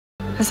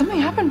Has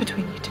something happened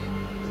between you two?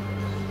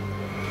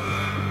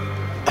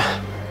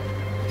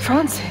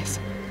 Francis,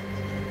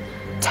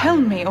 tell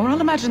me, or I'll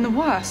imagine the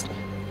worst.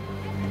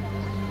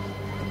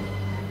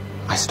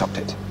 I stopped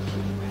it.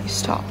 You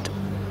stopped?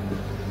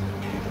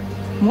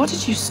 What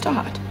did you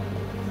start?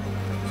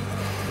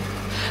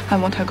 I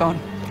want her gone.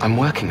 I'm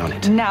working on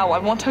it. Now, I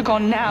want her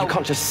gone now. You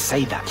can't just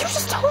say that. You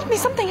just told me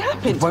something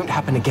happened. It won't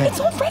happen again. It's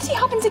already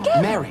happened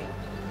again. Mary,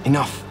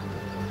 enough.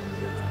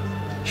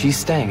 She's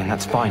staying, and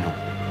that's final.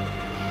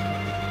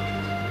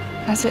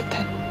 That's it,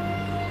 then?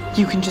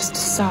 You can just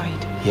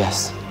decide.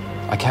 Yes,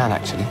 I can,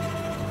 actually.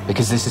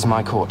 Because this is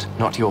my court,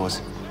 not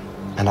yours.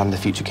 And I'm the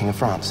future King of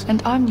France.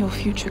 And I'm your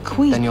future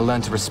queen. Then you'll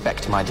learn to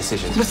respect my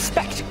decisions.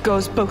 Respect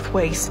goes both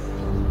ways.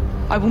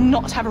 I will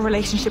not have a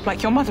relationship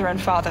like your mother and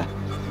father.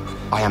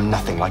 I am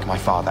nothing like my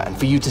father, and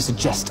for you to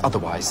suggest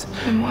otherwise...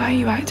 Then why are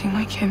you acting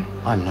like him?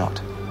 I'm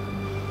not.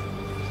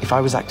 If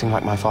I was acting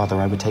like my father,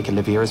 I would take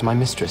Olivia as my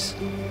mistress,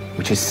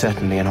 which is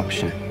certainly an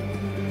option.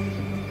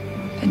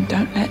 Then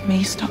don't let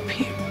me stop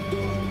you.